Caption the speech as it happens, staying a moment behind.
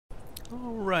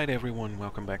Alright everyone,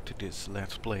 welcome back to this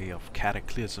Let's Play of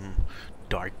Cataclysm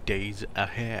Dark Days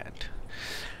Ahead.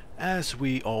 As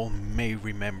we all may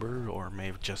remember, or may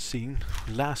have just seen,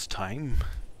 last time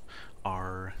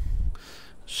our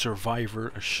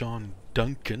survivor Sean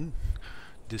Duncan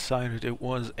decided it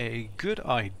was a good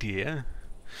idea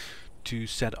to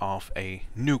set off a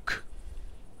nuke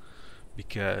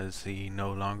because he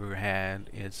no longer had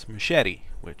its machete,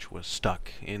 which was stuck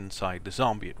inside the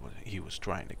zombie he was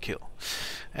trying to kill.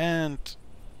 And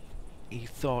he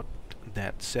thought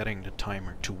that setting the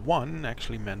timer to 1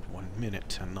 actually meant 1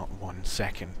 minute and not 1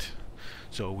 second.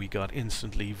 So we got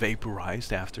instantly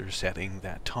vaporized after setting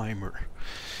that timer.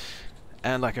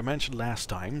 And like I mentioned last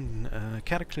time,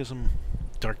 Cataclysm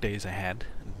Dark Days Ahead,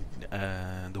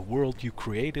 the world you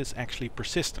create is actually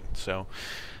persistent. So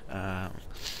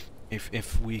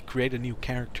if we create a new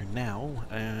character now,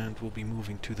 and we'll be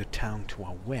moving to the town to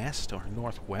our west, or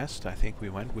northwest, I think we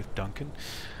went with Duncan,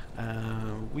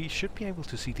 we should be able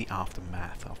to see the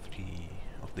aftermath of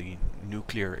the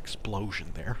nuclear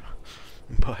explosion there.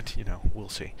 But, you know, we'll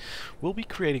see. We'll be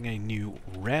creating a new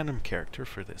random character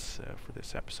for this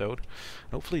episode.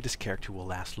 Hopefully this character will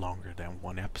last longer than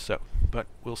 1 episode, but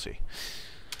we'll see.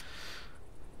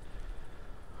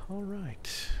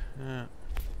 Alright.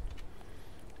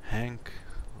 Hank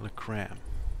Lecran.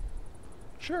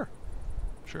 Sure.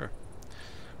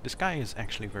 This guy is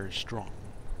actually very strong.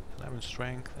 11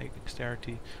 strength, 8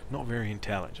 dexterity, not very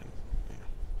intelligent.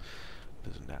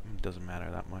 Yeah. Doesn't matter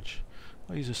that much.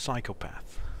 Oh, he's a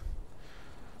psychopath.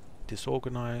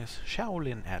 Disorganized,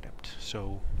 Shaolin adept,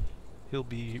 so he'll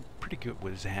be pretty good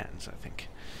with his hands, I think.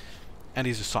 And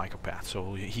he's a psychopath,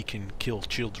 so he can kill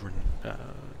children,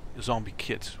 zombie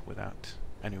kids, without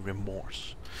any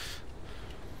remorse.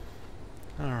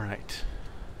 Alright.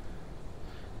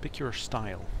 Pick your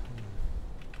style.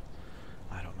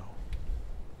 I don't know.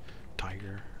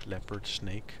 Tiger, leopard,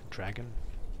 snake, dragon.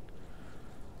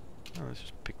 Oh, let's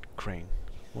just pick crane.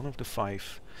 One of the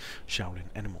 5 Shaolin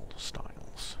animal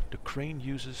styles. The crane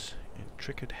uses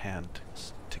intricate hand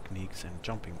techniques and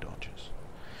jumping dodges.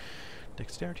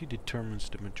 Dexterity determines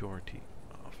the majority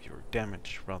of your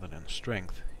damage rather than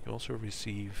strength. You also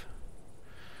receive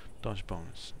dodge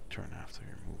bonus turn after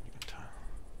you're moving a tile.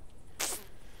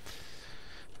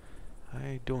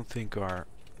 I don't think our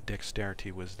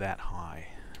dexterity was that high,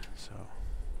 so...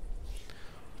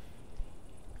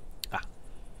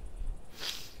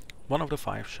 One of the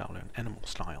 5 Shaolin animal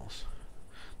styles.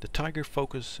 The tiger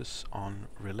focuses on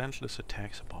relentless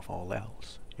attacks above all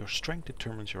else. Your strength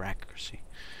determines your accuracy.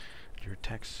 Your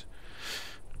attacks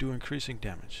do increasing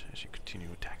damage as you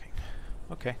continue attacking.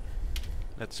 Okay,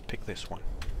 let's pick this one.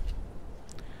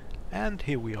 And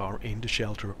here we are in the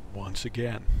shelter once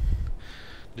again.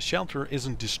 The shelter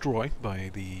isn't destroyed by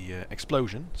the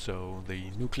explosion, so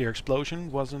the nuclear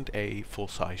explosion wasn't a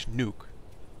full-size nuke.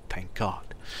 Thank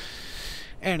God.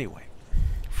 Anyway,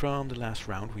 from the last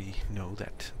round we know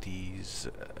that these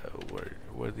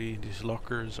these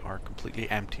lockers are completely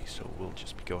empty, so we'll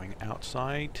just be going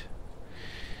outside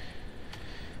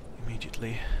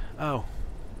immediately. Oh,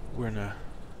 we're in a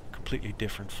completely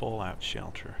different fallout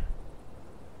shelter.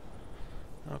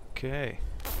 Okay.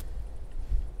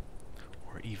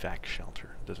 Or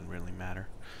evac-shelter, doesn't really matter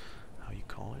how you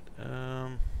call it.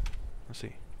 Let's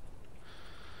see.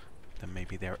 Then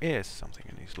maybe there is something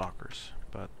in these lockers,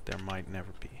 but there might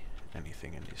never be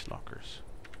anything in these lockers.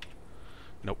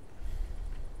 Nope.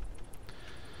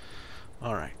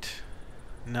 Alright.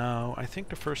 Now, I think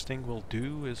the first thing we'll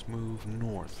do is move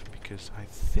north, because I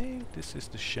think this is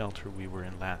the shelter we were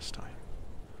in last time.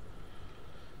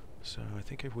 So I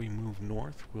think if we move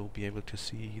north, we'll be able to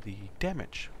see the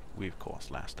damage we've caused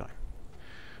last time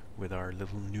with our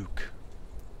little nuke.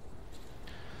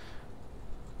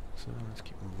 So let's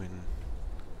keep moving.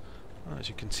 As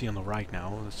you can see on the right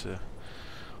now, it's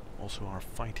also our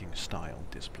fighting style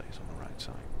displays on the right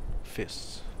side.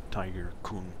 Fists, tiger,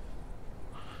 kun.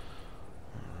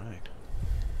 Alright.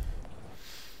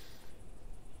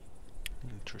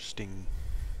 Interesting.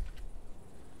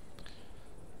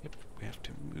 Yep, we have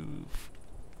to move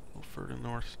a little further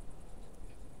north.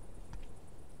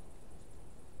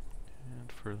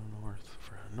 And further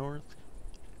north.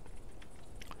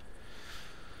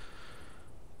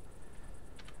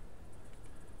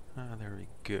 Ah, there we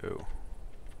go.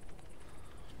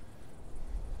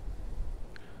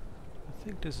 I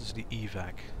think this is the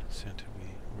evac center we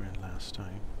were in last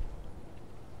time.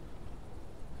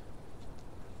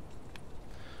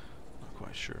 Not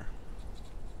quite sure.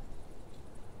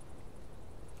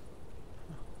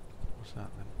 What's that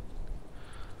then?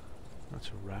 That's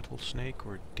a rattlesnake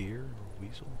or a deer or a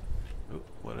weasel. Oh,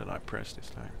 what did I press this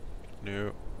time?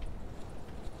 No.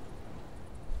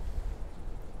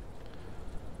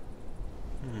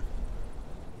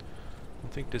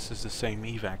 think this is the same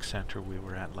evac center we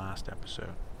were at last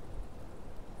episode.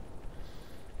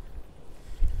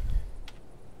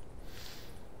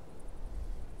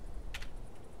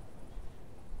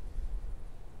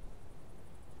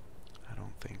 I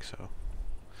don't think so.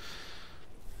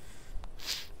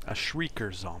 A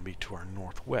shrieker zombie to our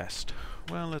northwest.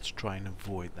 Well, let's try and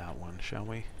avoid that one, shall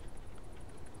we?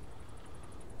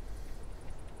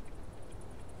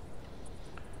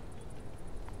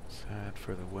 Let's head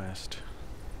further west.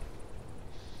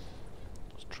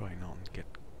 Let's try not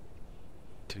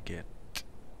to get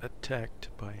attacked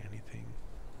by anything.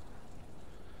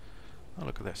 Oh,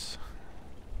 look at this.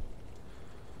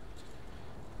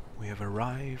 We have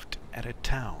arrived at a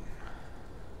town.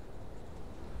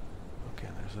 Okay,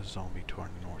 there's a zombie to our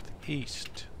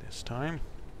northeast this time.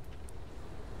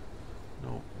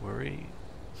 No worry.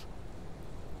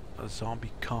 A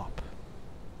zombie cop.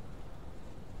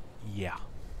 Yeah.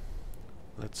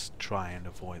 Let's try and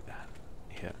avoid that.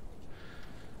 Yeah.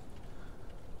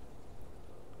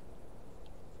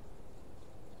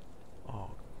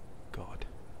 Oh, God.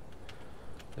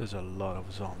 There's a lot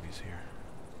of zombies here.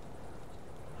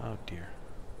 Oh, dear.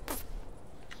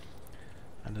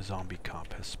 And the zombie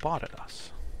cop has spotted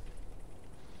us.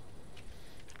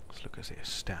 Let's look at his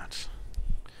stats.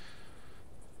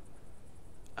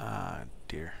 Ah,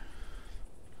 dear.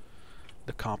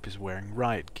 The cop is wearing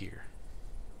riot gear.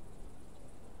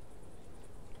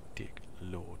 Dear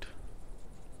Lord.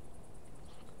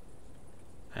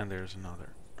 And there's another.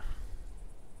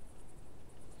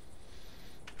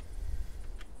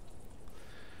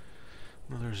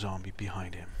 Another zombie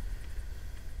behind him.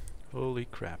 Holy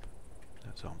crap.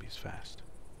 That zombie's fast.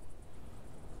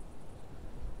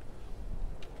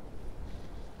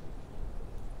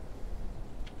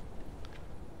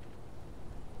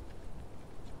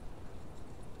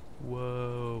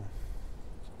 Whoa.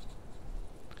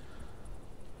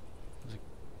 There's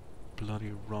a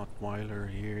bloody Rottweiler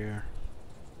here.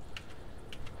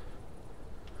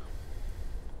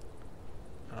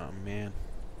 Oh man.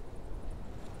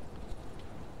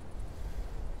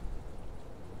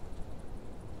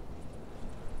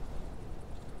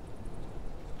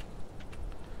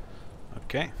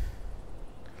 Okay.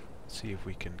 Let's see if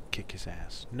we can kick his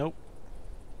ass. Nope.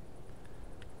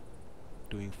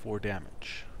 Doing 4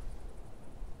 damage.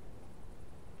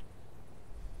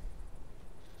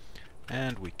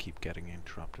 And we keep getting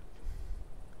interrupted.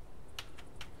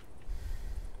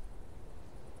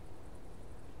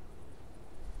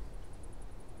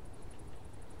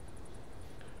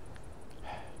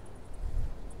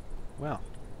 Well.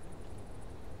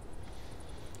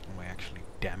 Am I actually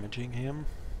damaging him?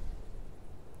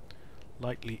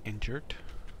 Lightly injured.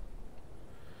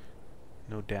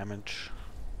 No damage.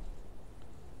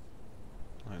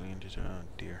 Lightly injured. Oh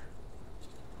dear.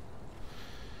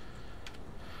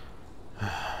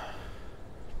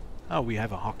 Oh, we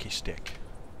have a hockey stick.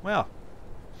 Well,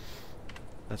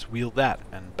 let's wield that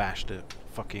and bash the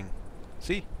fucking...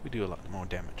 See? We do a lot more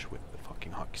damage with the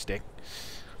fucking hockey stick.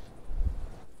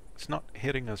 It's not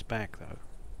hitting us back though.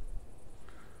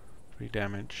 3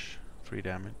 damage, 3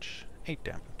 damage, 8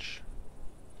 damage.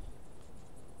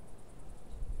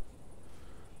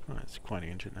 Oh, it's quite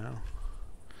injured now.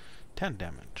 10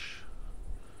 damage.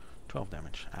 12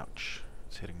 damage. Ouch.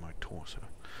 It's hitting my torso.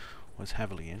 Was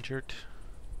heavily injured.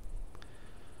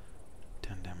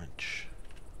 10 damage.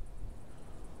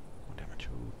 1 damage.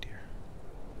 Oh dear.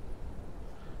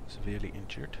 Severely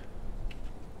injured.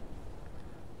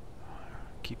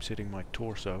 Keeps hitting my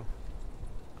torso.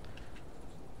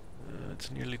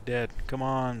 It's nearly dead. Come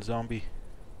on, zombie.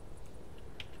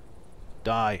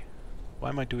 Die. Why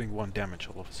am I doing 1 damage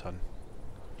all of a sudden?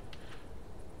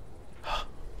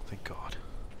 Thank God.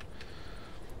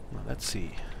 Now let's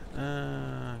see.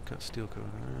 Got steel coat.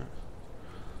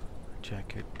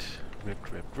 Jacket.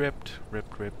 Ripped, ripped, ripped.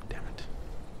 Ripped, ripped. Damn it.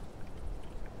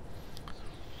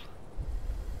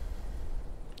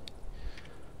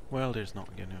 Well, there's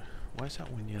not gonna... Why is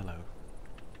that one yellow?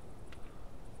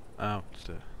 Oh, it's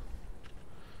the...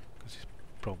 Because he's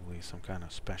probably some kind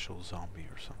of special zombie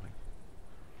or something.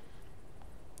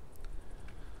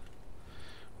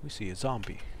 We see a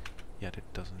zombie, yet it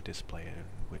doesn't display in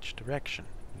which direction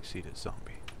we see the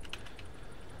zombie.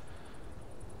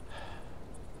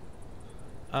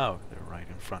 Oh, they're right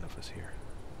in front of us here.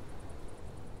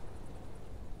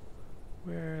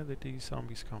 Where did these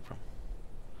zombies come from?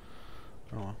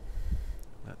 Oh well.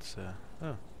 Let's,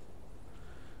 oh.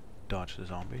 Dodge the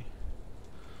zombie.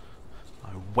 I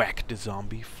whack the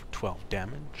zombie for 12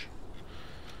 damage.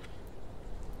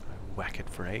 I whack it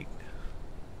for 8.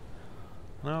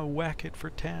 And I whack it for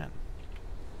 10.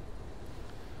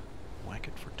 Whack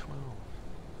it for 12.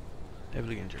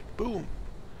 Heavily injured. Boom!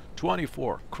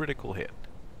 24. Critical hit.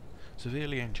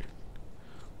 Severely injured.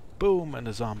 Boom! And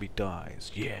the zombie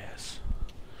dies. Yes!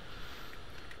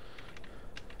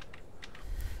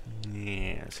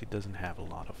 Yes, he doesn't have a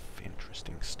lot of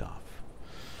interesting stuff.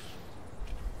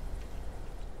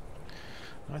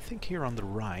 I think here on the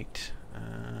right,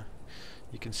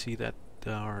 you can see that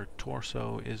our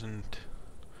torso isn't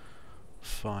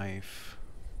 5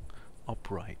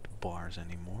 upright bars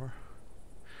anymore.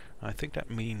 I think that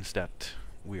means that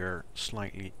we're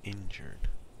slightly injured.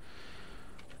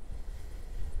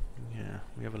 Yeah,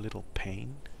 we have a little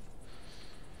pain.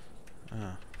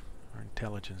 Our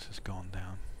intelligence has gone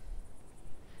down.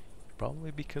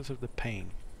 Probably because of the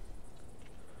pain.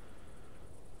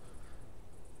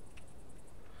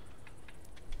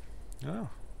 Oh,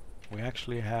 we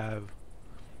actually have...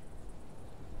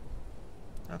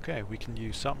 Okay, we can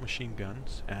use submachine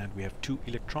guns, and we have 2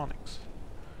 electronics.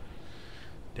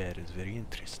 That is very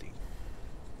interesting.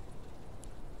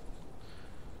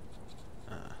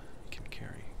 Can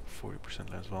carry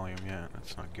 40% less volume. Yeah,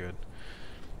 that's not good.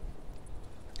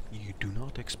 You do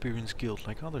not experience guilt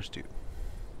like others do.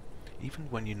 Even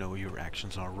when you know your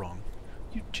actions are wrong,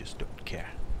 you just don't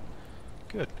care.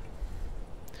 Good.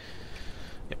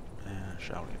 Yep.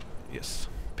 Shall we? Yes.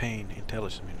 Pain,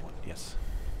 intelligence in one. Yes.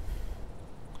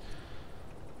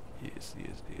 Yes,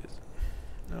 yes, yes.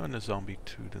 Now and a zombie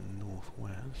to the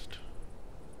northwest.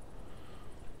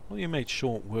 Well, you made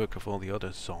short work of all the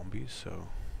other zombies, so...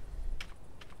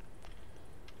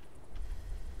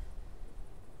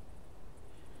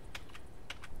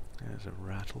 There's a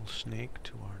rattlesnake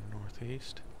to our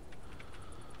northeast.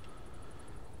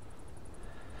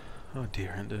 Oh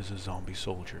dear, and there's a zombie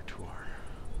soldier to our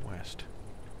west.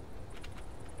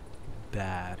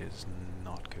 That is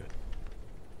not good.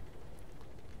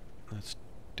 Let's...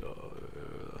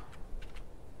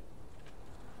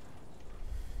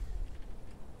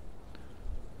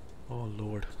 oh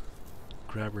lord.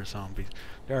 Grabber zombies.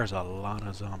 There's a lot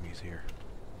of zombies here.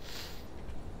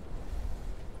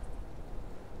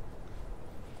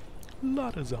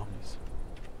 Lot of zombies.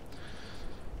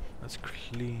 Let's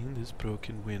clean this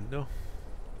broken window.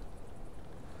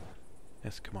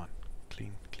 Yes, come on.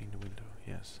 Clean the window.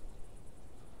 Yes.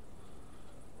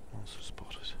 Monster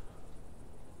spotted.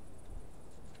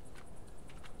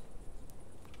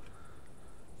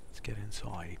 Let's get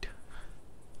inside.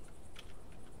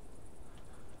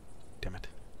 Damn it.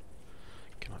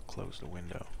 Cannot close the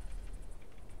window.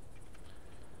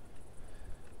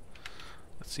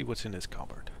 Let's see what's in this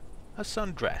cupboard. A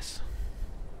sundress.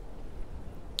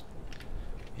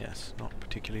 Yes, not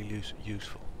particularly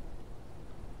useful.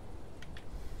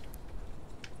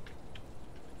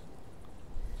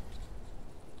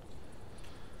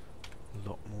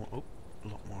 A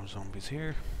lot more zombies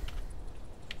here.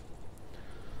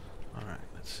 Alright,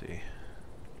 let's see.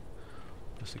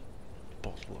 There's a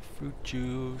bottle of fruit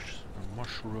juice, a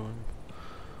mushroom,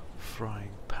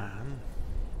 frying pan.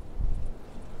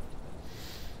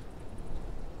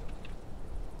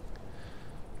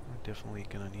 Definitely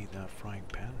gonna need that frying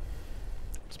pan.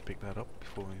 Let's pick that up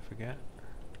before we forget.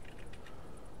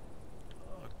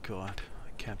 Oh god,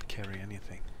 I can't carry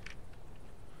anything.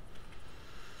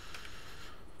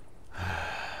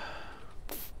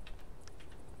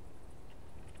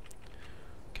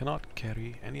 Cannot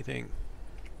carry anything.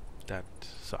 That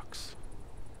sucks.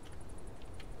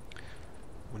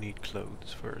 We need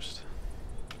clothes first.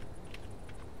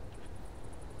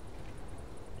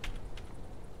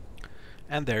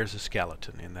 And there's a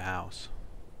skeleton in the house.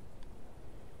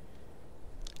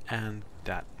 And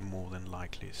that more than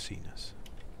likely has seen us.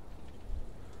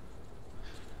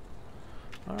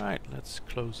 Alright, let's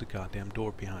close the goddamn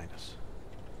door behind us.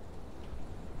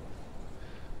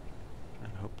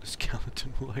 And hope the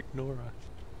skeleton will ignore us.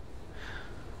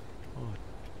 Oh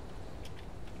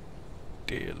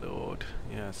dear lord,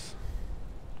 yes.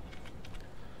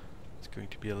 It's going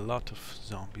to be a lot of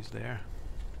zombies there.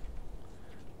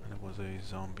 And there was a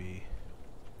zombie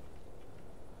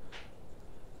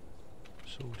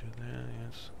soldier there,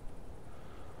 yes.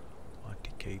 A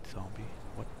decayed zombie.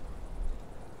 What?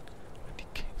 A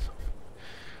decayed zombie.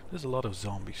 There's a lot of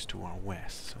zombies to our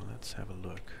west, so let's have a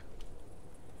look.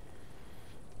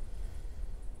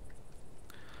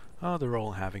 Oh, they're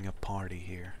all having a party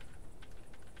here.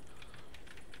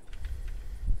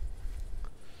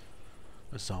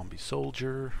 A zombie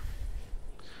soldier.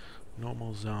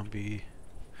 Normal zombie.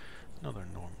 Another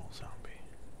normal zombie.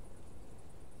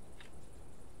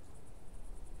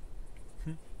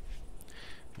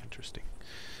 Interesting.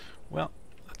 Well,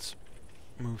 let's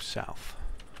move south.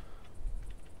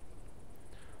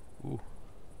 Ooh.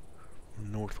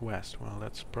 Northwest. Well,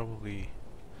 that's probably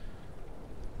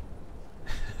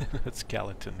a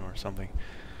skeleton or something.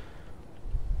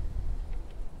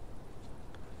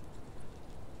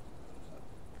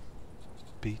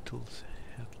 Beetle's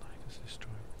headlight is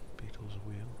destroyed. Beetle's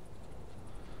wheel.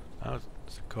 Oh,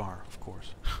 it's a car, of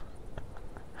course.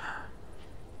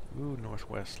 Ooh,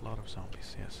 northwest, a lot of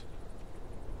zombies, yes.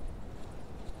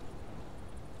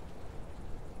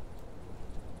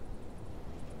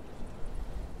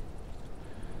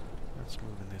 Let's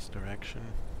move in this direction.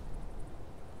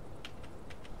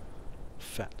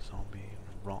 Fat zombie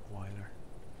and Rottweiler.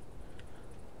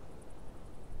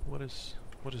 What is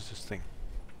this thing?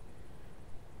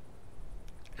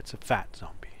 It's a fat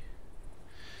zombie.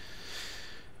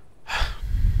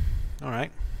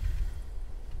 Alright.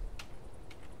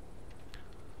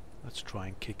 Let's try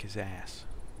and kick his ass.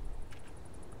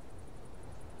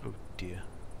 Oh dear.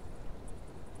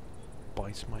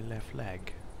 Bites my left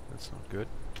leg. That's not good.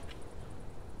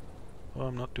 Oh,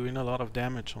 I'm not doing a lot of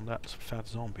damage on that fat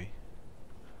zombie.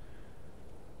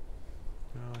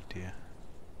 Oh dear.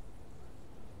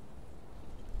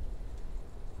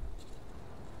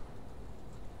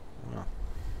 Well,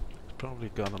 it's probably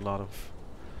got a lot of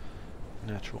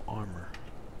natural armor.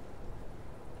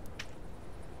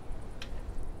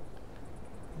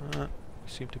 We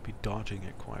seem to be dodging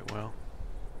it quite well.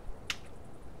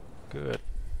 Good.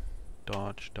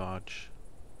 Dodge, dodge.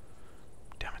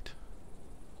 Damn it.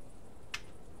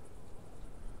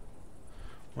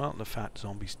 Well, the fat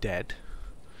zombie's dead.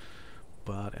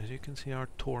 But as you can see, our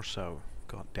torso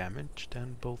got damaged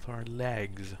and both our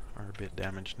legs are a bit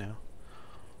damaged now.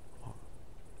 Oh,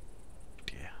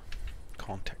 yeah.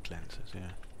 Contact lenses,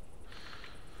 yeah.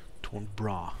 Torn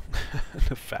bra.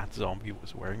 The fat zombie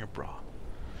was wearing a bra.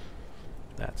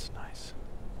 That's nice.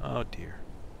 Oh dear.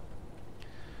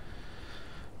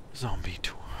 Zombie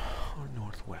to our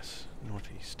northwest,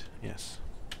 northeast, yes.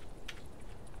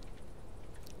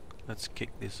 Let's kick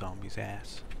this zombie's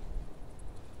ass.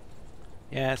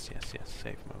 Yes, yes, yes,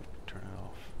 safe mode, turn it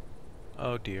off.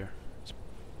 Oh dear, it's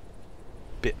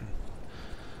bitten.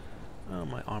 Oh,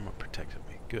 my armor protected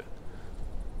me, good.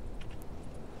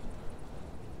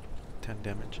 10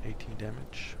 damage, 18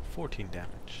 damage, 14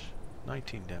 damage,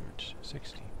 19 damage,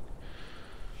 16.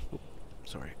 Oop,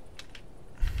 sorry.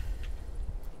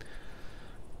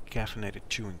 Caffeinated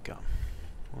chewing gum.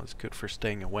 Well, it's good for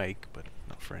staying awake, but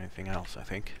not for anything else, I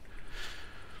think.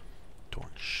 Torn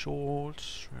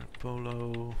shorts, red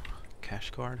polo,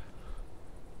 cash card.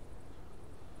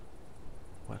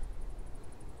 What?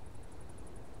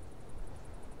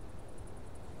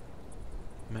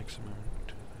 Maximum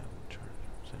charge.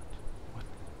 What?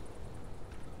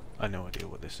 I have no idea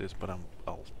what this is, but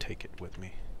I'll take it with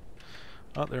me.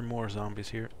 Oh, there are more zombies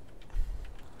here.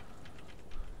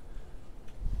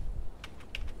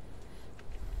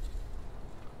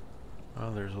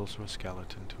 Oh, there's also a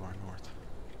skeleton to our north.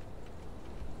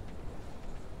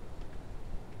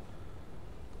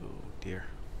 Oh dear.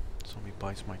 Zombie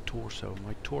bites my torso.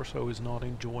 My torso is not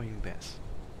enjoying this.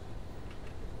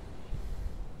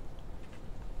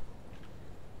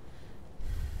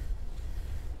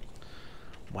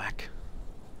 Whack.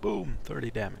 Boom! 30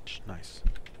 damage. Nice.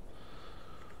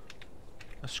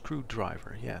 A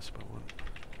screwdriver, yes, but one.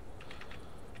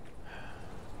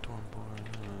 Dornborn.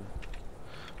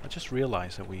 I just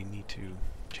realized that we need to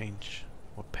change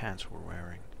what pants we're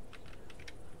wearing.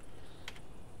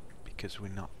 Because we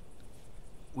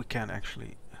can't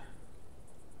actually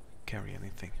carry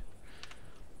anything.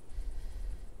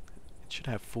 It should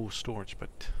have full storage,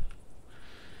 but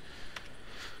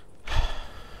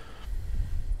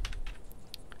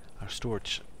our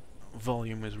storage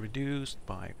volume is reduced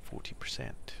by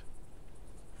 40%.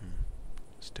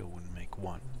 Still wouldn't make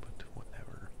one, but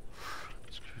whatever.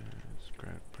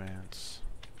 Scrap pants.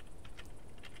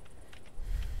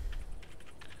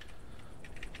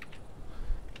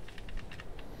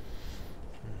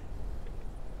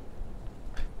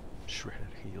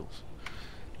 Shredded heels.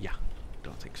 Yeah,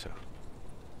 don't think so.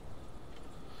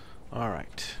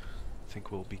 Alright. I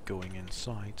think we'll be going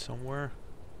inside somewhere.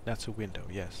 That's a window,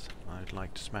 yes. I'd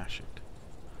like to smash it.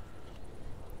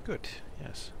 Good,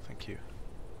 yes, thank you.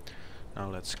 Now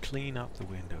let's clean up the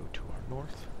window to our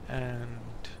north,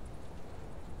 and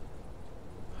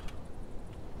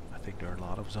I think there are a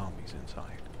lot of zombies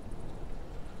inside.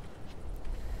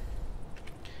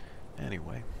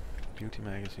 Anyway, beauty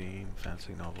magazine,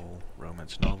 fancy novel,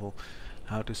 romance novel,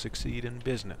 how to succeed in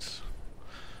business.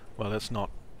 Well, that's not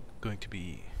going to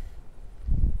be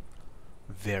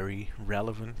very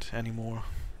relevant anymore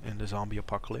in the zombie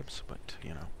apocalypse, but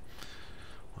you know,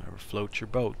 whatever floats your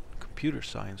boat. Computer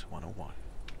Science 101.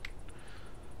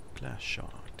 Glass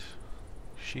shot.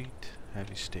 Sheet,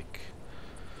 heavy stick,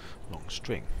 long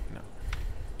string. No.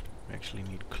 We actually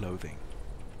need clothing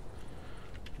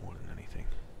more than anything.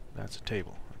 That's a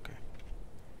table, okay.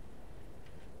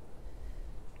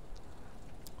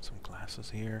 Some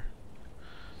glasses here.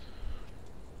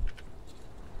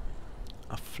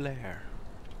 A flare.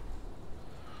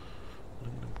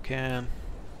 Aluminum can.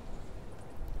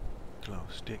 Glow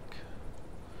stick.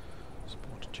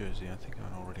 Sports jersey, I think I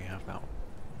already have that one.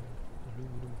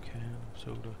 Aluminum can of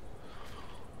soda.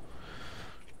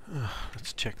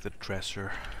 Let's check the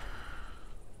dresser.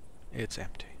 It's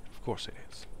empty. Of course it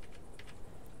is.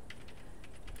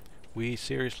 We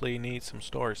seriously need some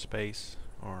storage space,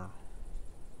 or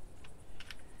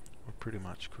we're pretty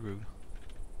much screwed.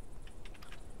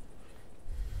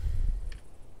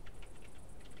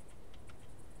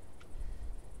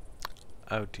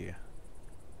 Oh dear.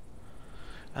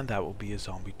 And that will be a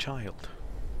zombie child.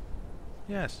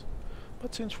 Yes,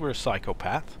 but since we're a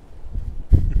psychopath,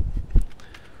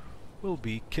 we'll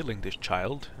be killing this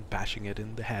child and bashing it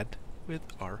in the head with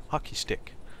our hockey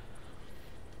stick.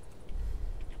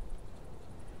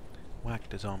 Whack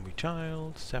the zombie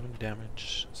child, 7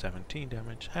 damage, 17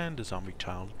 damage, and the zombie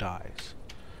child dies.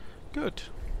 Good.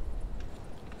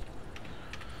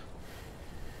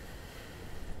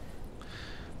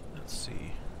 Let's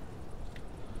see.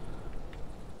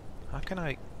 How can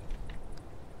I...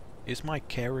 Is my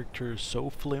character so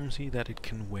flimsy that it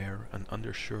can wear an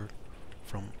undershirt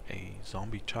from a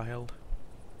zombie child?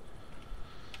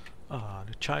 Ah,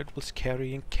 the child was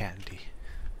carrying candy.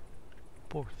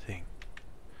 Poor thing.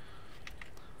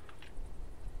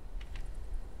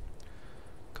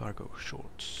 Cargo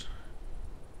shorts.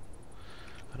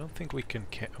 I don't think we can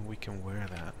wear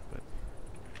that, but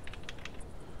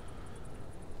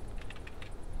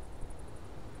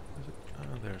is it?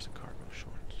 Oh, there's the cargo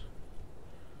shorts.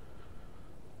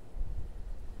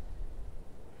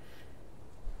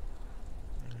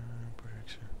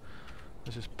 Protection.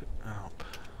 Let's just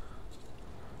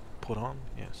put on.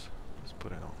 Yes, let's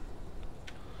put it on.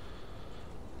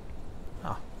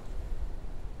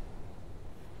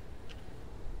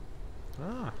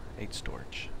 Ah, 8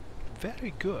 storage.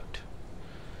 Very good.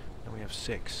 Now we have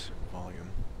 6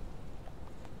 volume.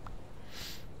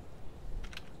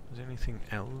 Is there anything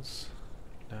else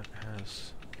that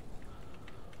has...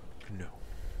 No.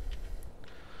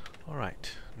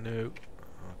 Alright, no.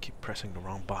 I'll keep pressing the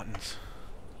wrong buttons.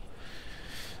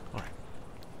 Alright.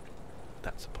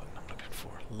 That's the button I'm looking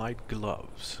for. Light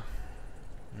gloves.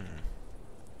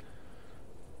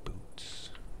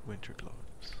 Boots. Winter gloves.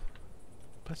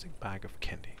 Plastic bag of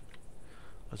candy.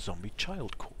 A zombie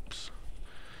child corpse.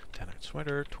 Tattered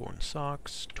sweater, torn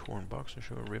socks, torn boxer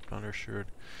short, ripped undershirt,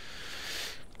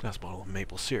 glass bottle of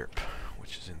maple syrup,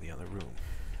 which is in the other room.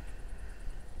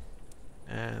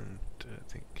 And I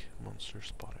think monster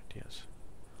spotted, yes.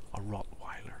 A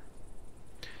Rottweiler.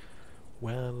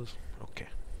 Well, okay.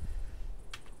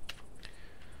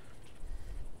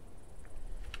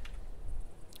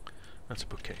 That's a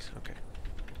bookcase, okay.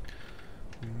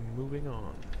 Moving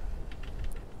on.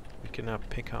 We can now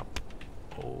pick up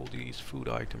all these food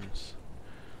items.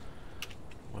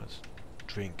 What's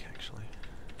drink actually?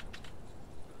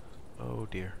 Oh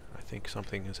dear, I think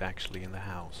something is actually in the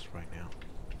house right now.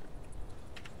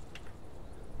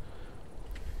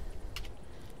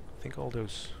 I think all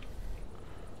those...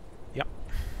 Yep.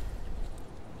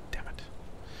 Damn it.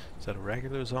 Is that a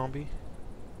regular zombie?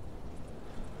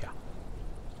 Yeah.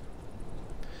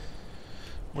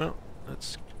 Well,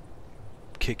 let's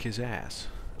kick his ass.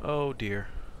 Oh dear.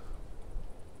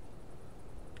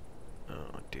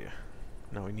 Oh dear.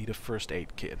 Now we need a first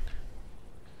aid kit.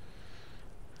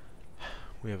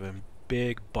 We have a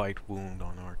big bite wound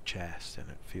on our chest and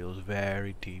it feels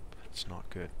very deep. It's not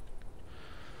good.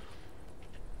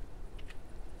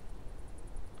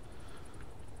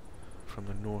 From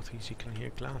the northeast you can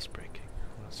hear glass breaking.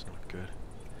 Well, that's not good.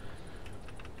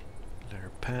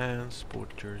 Leather pants,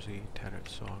 sport jersey, tattered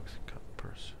socks, cut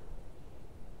purse.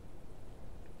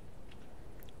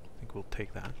 I think we'll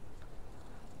take that.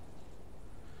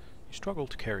 You struggle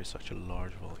to carry such a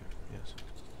large volume, yes.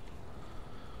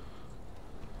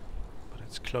 But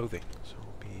it's clothing, so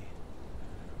we'll be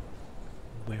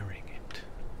wearing it.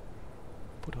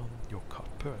 Put on your cut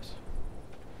purse.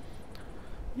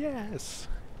 Yes!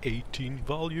 18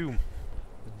 volume.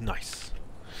 Nice.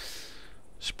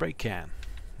 Spray can.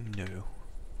 No.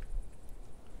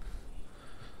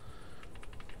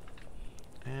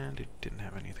 And it didn't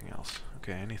have anything else.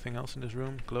 Okay, anything else in this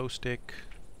room? Glow stick.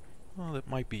 Well, that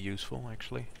might be useful,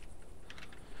 actually.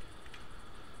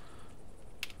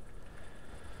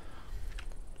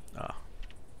 Ah.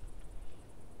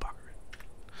 Bugger it.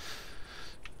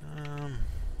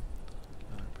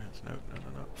 No.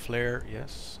 Flare,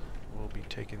 yes. we'll be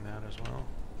taking that as well.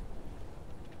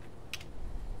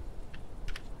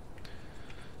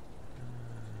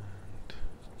 And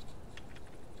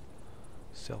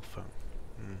cell phone.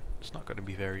 It's not going to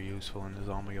be very useful in the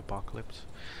zombie apocalypse,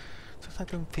 since I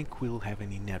don't think we'll have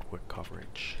any network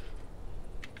coverage.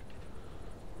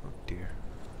 Oh dear,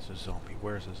 it's a zombie.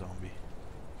 Where's a zombie?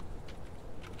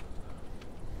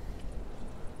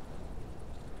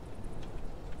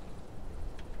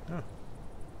 Oh.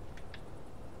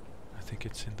 I think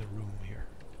it's in the room here.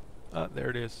 Ah,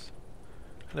 there it is.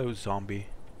 Hello, zombie.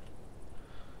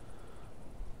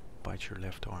 Bite your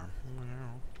left arm.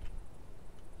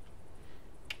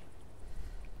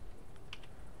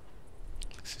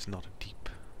 This is not a deep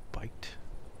bite.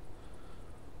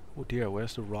 Oh dear,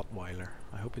 where's the Rottweiler?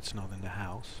 I hope it's not in the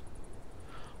house.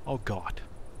 Oh god.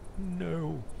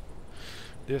 No.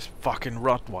 This fucking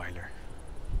Rottweiler.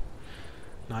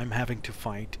 Now I'm having to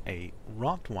fight a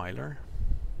Rottweiler.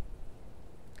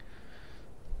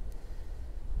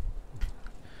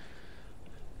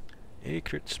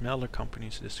 Acrid smell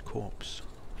accompanies this corpse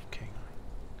of canine.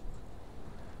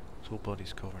 His whole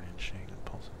body's covered in chains and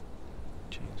pulsing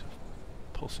chains of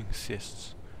pulsing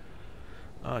cysts.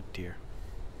 Oh dear.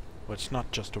 Well, it's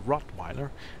not just a Rottweiler,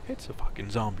 it's a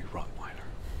fucking zombie Rottweiler.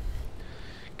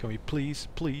 Can we please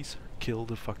kill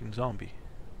the fucking zombie?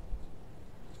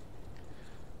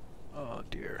 Oh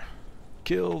dear.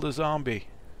 Kill the zombie.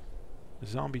 The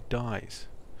zombie dies.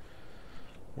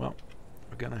 Well,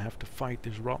 we're gonna have to fight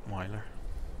this Rottweiler.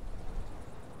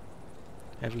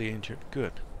 Heavily injured.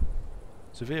 Good.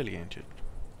 Severely injured.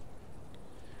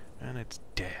 And it's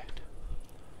dead.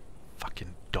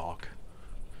 Fucking dog.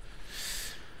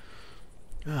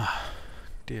 Ah,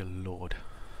 dear lord.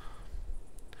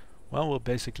 Well, we're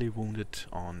basically wounded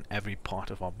on every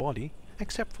part of our body,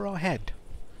 except for our head.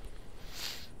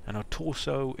 And our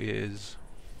torso is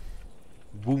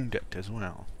wounded as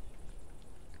well.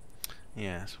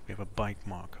 Yes, we have a bite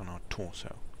mark on our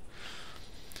torso.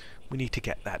 We need to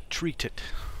get that treated,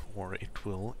 or it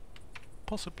will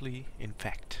possibly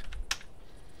infect.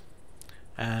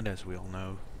 And as we all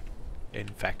know,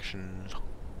 infections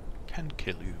can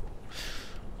kill you.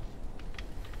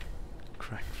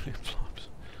 Crack flip-flops.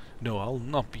 No, I'll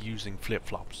not be using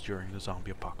flip-flops during the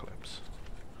zombie apocalypse.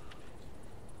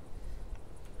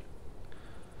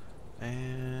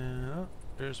 And oh,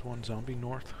 there's one zombie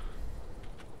north.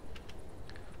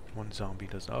 One zombie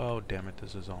does. Oh damn it!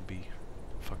 There's a zombie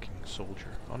fucking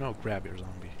soldier. Oh no! Grab your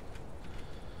zombie.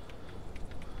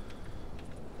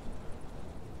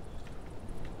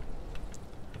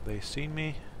 Have they seen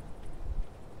me?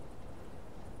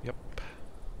 Yep.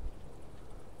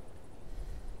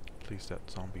 At least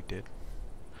that zombie did.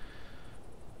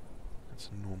 That's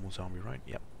a normal zombie, right?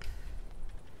 Yep.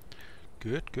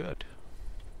 Good, good.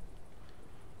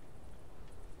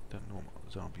 That normal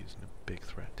zombie isn't a big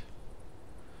threat.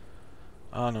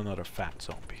 Oh, and another fat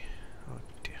zombie. Oh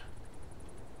dear.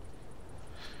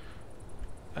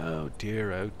 Oh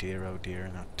dear, oh dear, oh dear,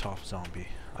 and a tough zombie.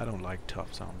 I don't like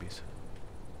tough zombies.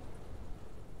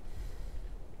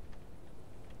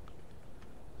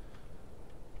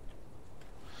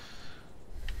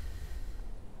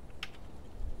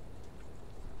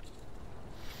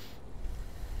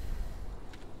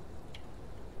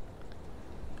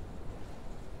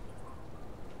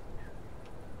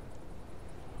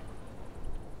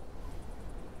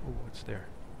 Oh, what's there?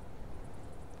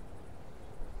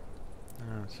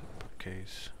 That's a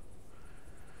bookcase.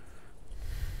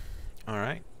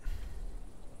 Alright.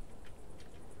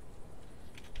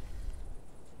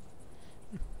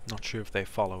 Not sure if they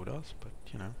followed us, but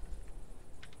you know.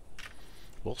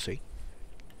 We'll see.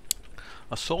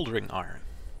 A soldering iron.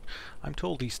 I'm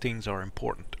told these things are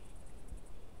important.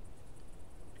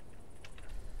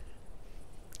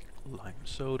 Lime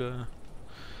soda.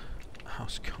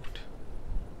 House coat.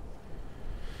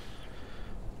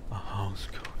 A house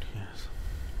coat, yes.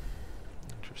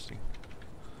 Interesting.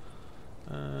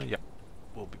 Yep.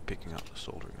 We'll be picking up the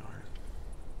soldering iron.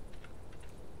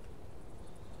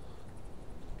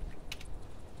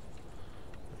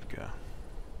 There we go.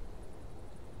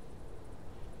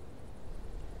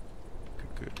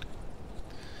 Good, good.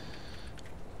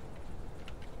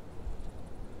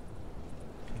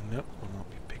 Nope, we'll not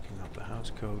be picking up the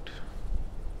house coat.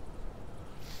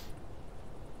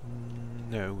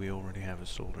 No, we already have a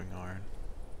soldering iron.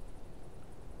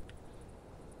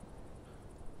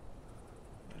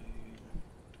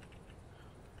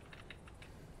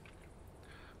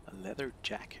 A leather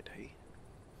jacket, eh?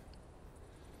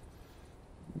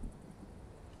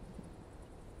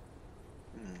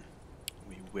 Are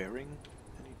we wearing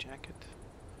any jacket?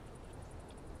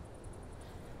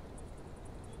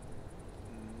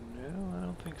 No.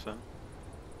 think so.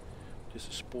 Just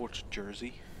a sports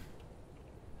jersey.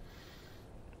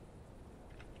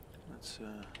 Let's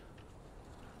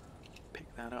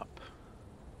pick that up.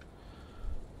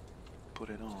 Put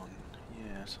it on.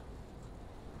 Yes.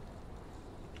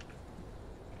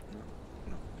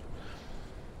 No.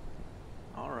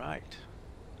 Alright.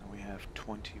 Now we have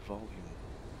 20 volume.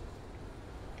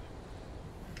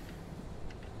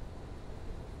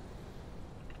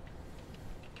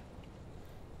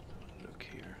 Look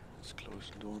here. Let's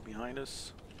close the door behind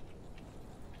us.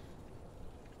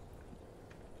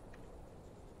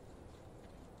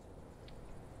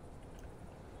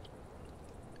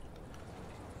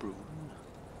 Broom.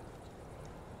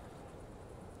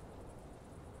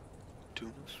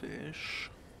 Tuna fish.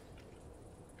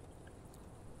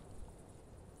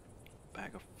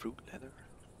 Bag of fruit leather.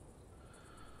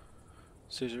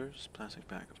 Scissors. Plastic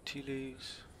bag of tea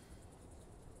leaves.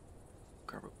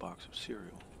 Cardboard box of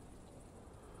cereal.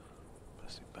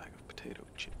 Plastic bag of potato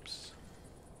chips.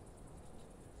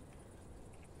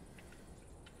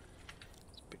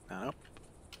 Let's pick that up.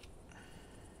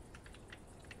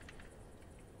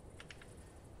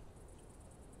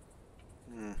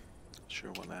 Not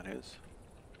sure what that is.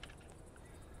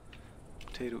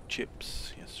 Potato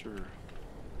chips, yes sir.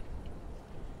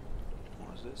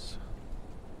 What is this?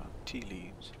 Tea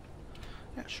leaves.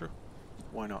 Yeah, sure.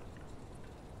 Why not?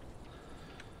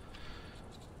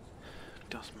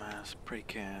 Dust mask, spray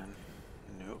can.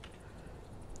 Nope.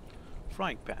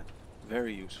 Frying pan.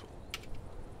 Very useful.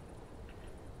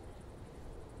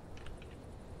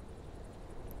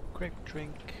 Grape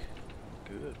drink.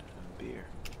 Good. And beer.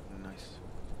 Nice.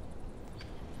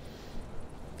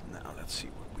 Now let's see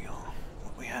what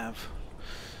we have.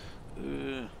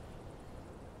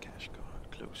 Cash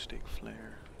card, glow stick,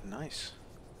 flare. Nice.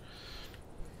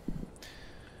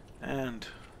 And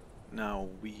now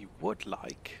we would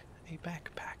like a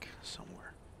backpack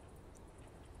somewhere.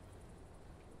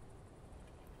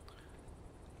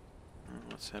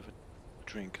 Let's have a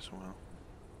drink as well.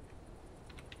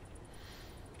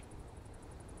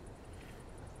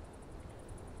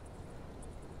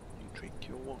 You drink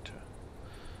your water.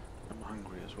 I'm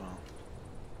hungry as well.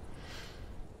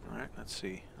 Alright, let's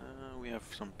see. We have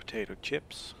some potato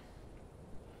chips.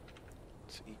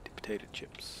 Let's eat the potato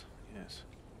chips. Yes.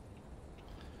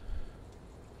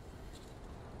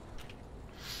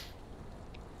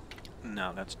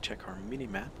 Now let's check our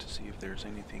mini-map to see if there's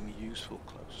anything useful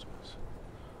close to us.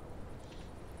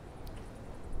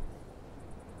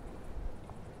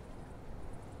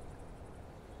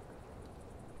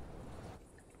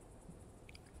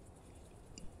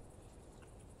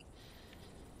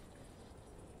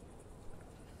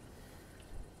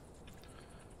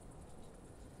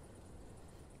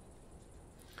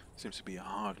 Seems to be a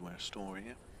hardware store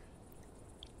here.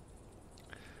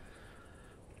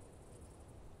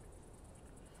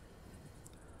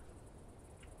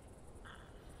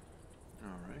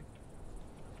 Alright.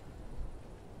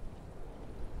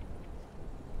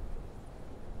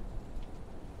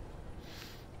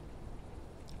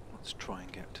 Let's try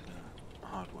and get to the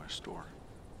hardware store.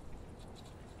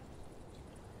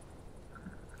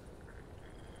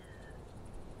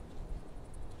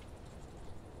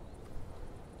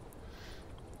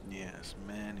 Yes,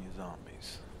 many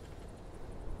zombies.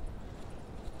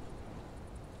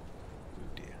 Oh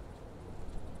dear.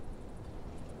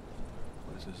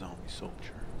 What is a zombie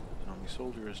soldier? Zombie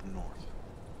soldier is north.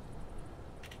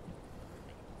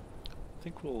 I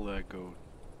think we'll go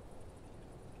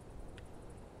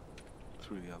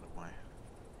through the other way.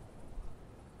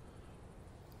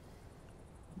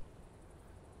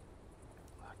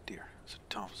 Oh dear, it's a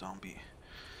tough zombie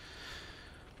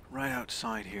right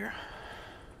outside here.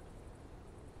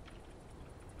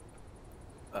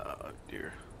 Oh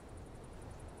dear.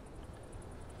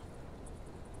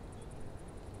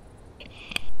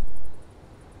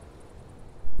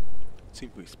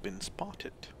 Seems we've been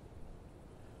spotted.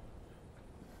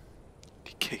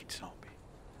 Decayed zombie.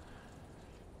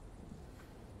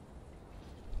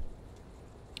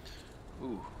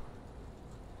 Ooh.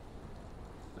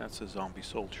 That's a zombie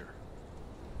soldier.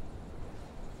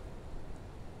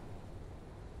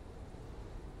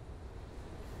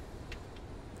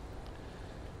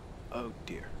 Oh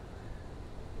dear.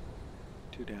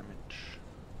 2 damage.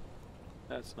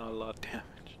 That's not a lot of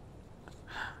damage.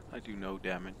 I do no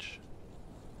damage.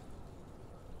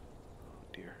 Oh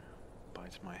dear.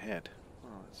 Bites my head.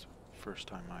 Oh, that's the first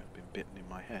time I've been bitten in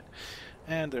my head.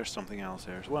 And there's something else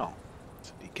there as well.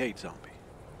 It's a decayed zombie.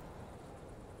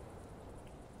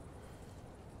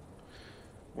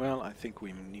 Well, I think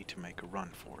we need to make a run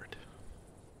for it.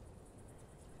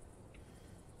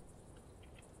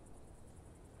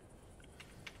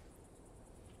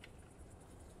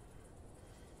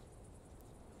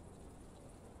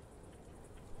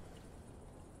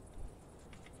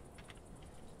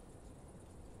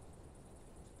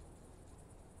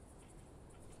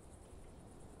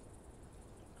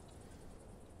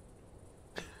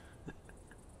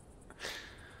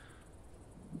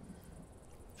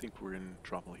 think we're in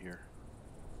trouble here.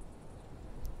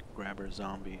 Grabber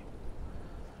zombie.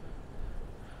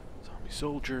 Zombie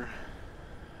soldier.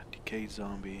 A decayed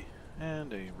zombie.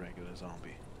 And a regular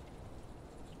zombie.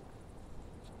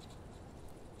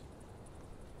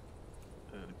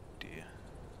 Oh dear.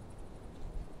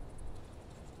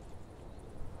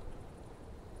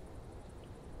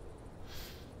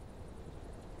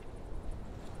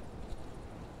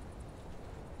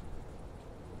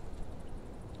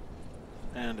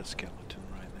 And a skeleton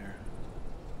right there.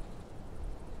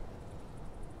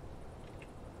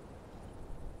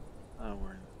 Oh,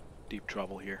 we're in deep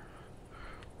trouble here.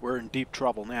 We're in deep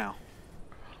trouble now.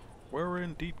 We're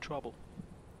in deep trouble.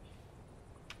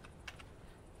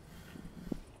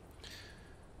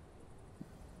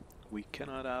 We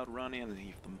cannot outrun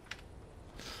any of them.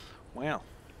 Well,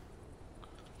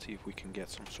 let's see if we can get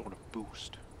some sort of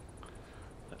boost.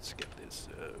 Let's get this.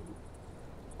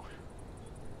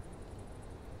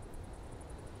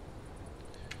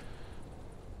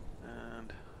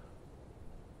 And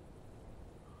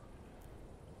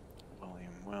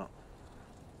volume. Well,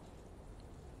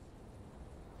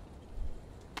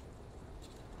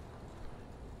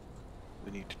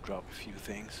 we need to drop a few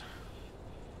things.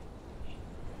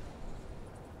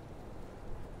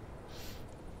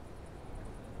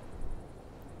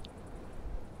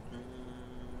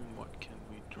 What can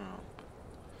we drop?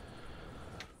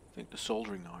 I think the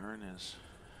soldering iron is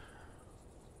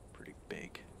pretty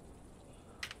big.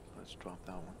 Let's drop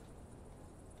that one.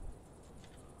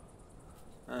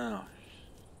 Oh,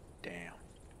 damn.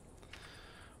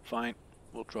 Fine,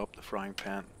 we'll drop the frying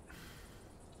pan.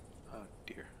 Oh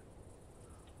dear.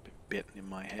 Been bitten in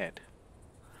my head.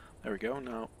 There we go.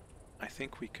 Now, I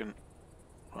think we can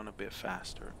run a bit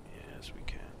faster. Yes, we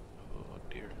can. Oh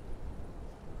dear.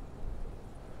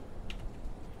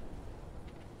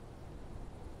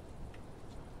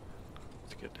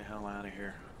 Let's get the hell out of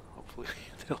here. Hopefully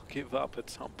they'll give up at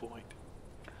some point.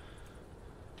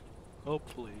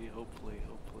 Hopefully they'll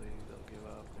give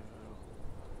up.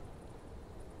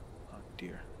 Oh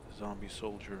dear. The zombie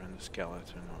soldier and the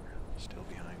skeleton are still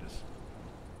behind us.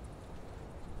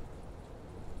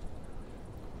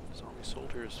 The zombie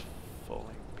soldier is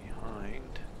falling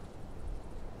behind.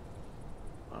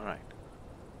 Alright.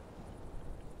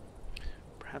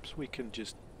 Perhaps we can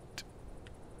just...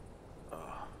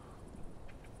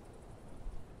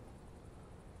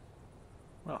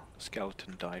 well, the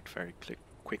skeleton died very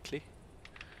quickly.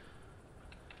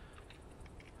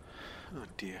 Oh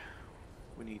dear.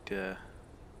 We need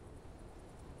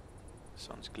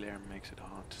sun's glare makes it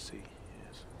hard to see,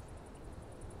 yes.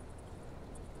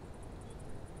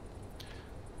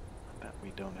 I bet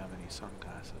we don't have any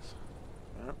sunglasses.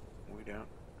 No, we don't.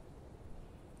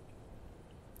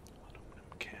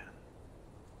 Aluminum can.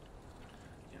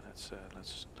 Yeah, let's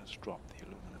drop the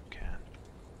aluminum can.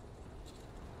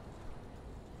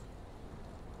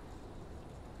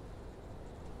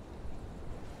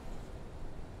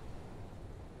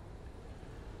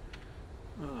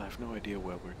 Well, I have no idea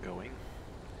where we're going.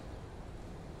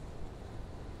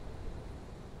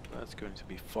 That's going to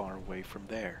be far away from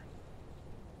there.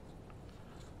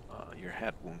 Your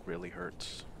head wound really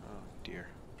hurts. Oh dear.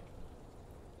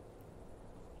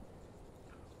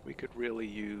 We could really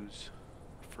use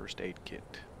a first aid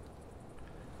kit.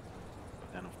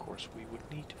 But then of course we would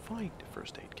need to find the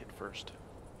first aid kit first.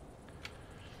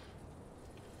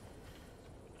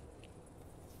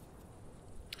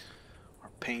 Our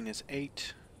pain is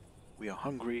 8. We are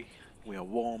hungry. We are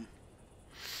warm.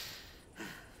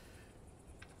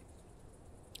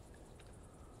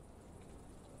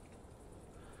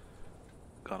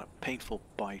 Got a painful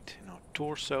bite in our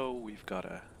torso. We've got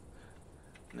a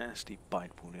nasty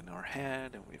bite wound in our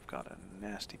head, and we've got a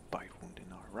nasty bite wound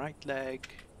in our right leg.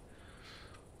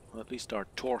 Well, at least our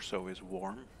torso is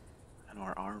warm, and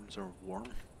our arms are warm.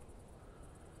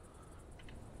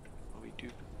 But we do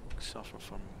suffer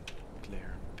from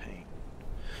glare and pain.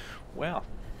 Well,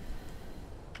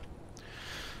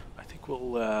 I think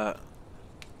we'll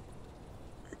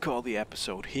call the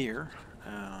episode here,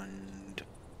 and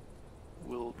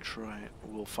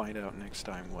we'll find out next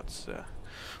time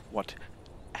what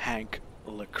Hank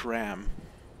Lecran,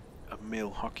 a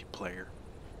male hockey player,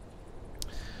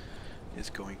 is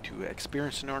going to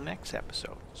experience in our next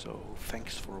episode. So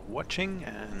thanks for watching,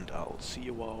 and I'll see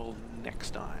you all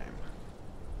next time.